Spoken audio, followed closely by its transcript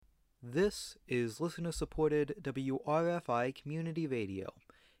This is listener-supported WRFI Community Radio.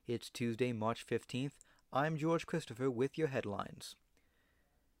 It's Tuesday, March 15th. I'm George Christopher with your headlines.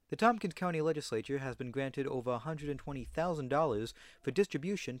 The Tompkins County Legislature has been granted over $120,000 for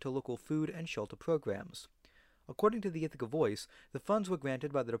distribution to local food and shelter programs. According to the Ithaca Voice, the funds were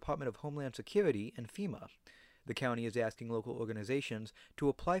granted by the Department of Homeland Security and FEMA. The county is asking local organizations to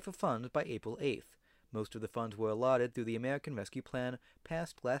apply for funds by April 8th. Most of the funds were allotted through the American Rescue Plan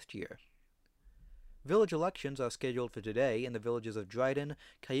passed last year. Village elections are scheduled for today in the villages of Dryden,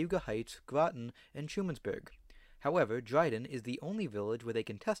 Cayuga Heights, Groton, and Trumansburg. However, Dryden is the only village with a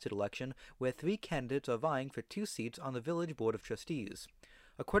contested election where 3 candidates are vying for 2 seats on the village board of trustees.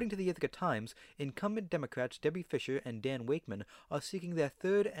 According to the Ithaca Times, incumbent Democrats Debbie Fisher and Dan Wakeman are seeking their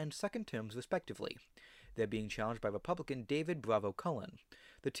 3rd and 2nd terms respectively. They're being challenged by Republican David Bravo Cullen.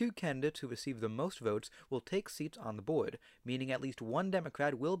 The 2 candidates who receive the most votes will take seats on the board, meaning at least 1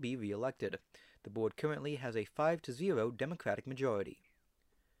 Democrat will be re-elected. The board currently has a 5-0 Democratic majority.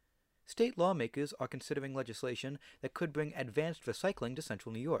 State lawmakers are considering legislation that could bring advanced recycling to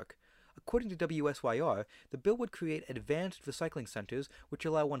central New York. According to WSYR, the bill would create advanced recycling centers which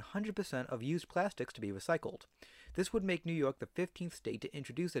allow 100% of used plastics to be recycled. This would make New York the 15th state to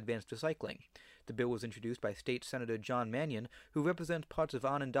introduce advanced recycling. The bill was introduced by State Senator John Mannion, who represents parts of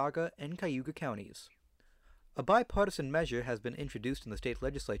Onondaga and Cayuga counties. A bipartisan measure has been introduced in the state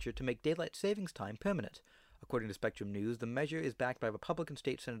legislature to make daylight savings time permanent. According to Spectrum News, the measure is backed by Republican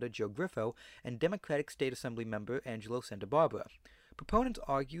State Senator Joe Griffo and Democratic State Assembly member Angelo Santabarbara. Proponents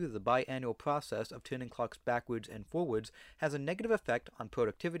argue that the biannual process of turning clocks backwards and forwards has a negative effect on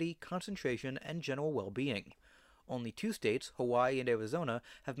productivity, concentration, and general well-being. Only 2 states, Hawaii and Arizona,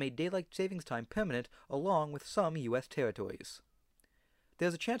 have made daylight savings time permanent, along with some U.S. territories.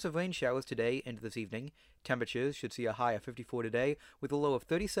 There's a chance of rain showers today and this evening. Temperatures should see a high of 54 today, with a low of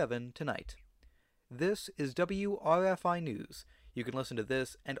 37 tonight. This is WRFI News. You can listen to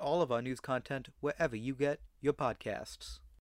this and all of our news content wherever you get your podcasts.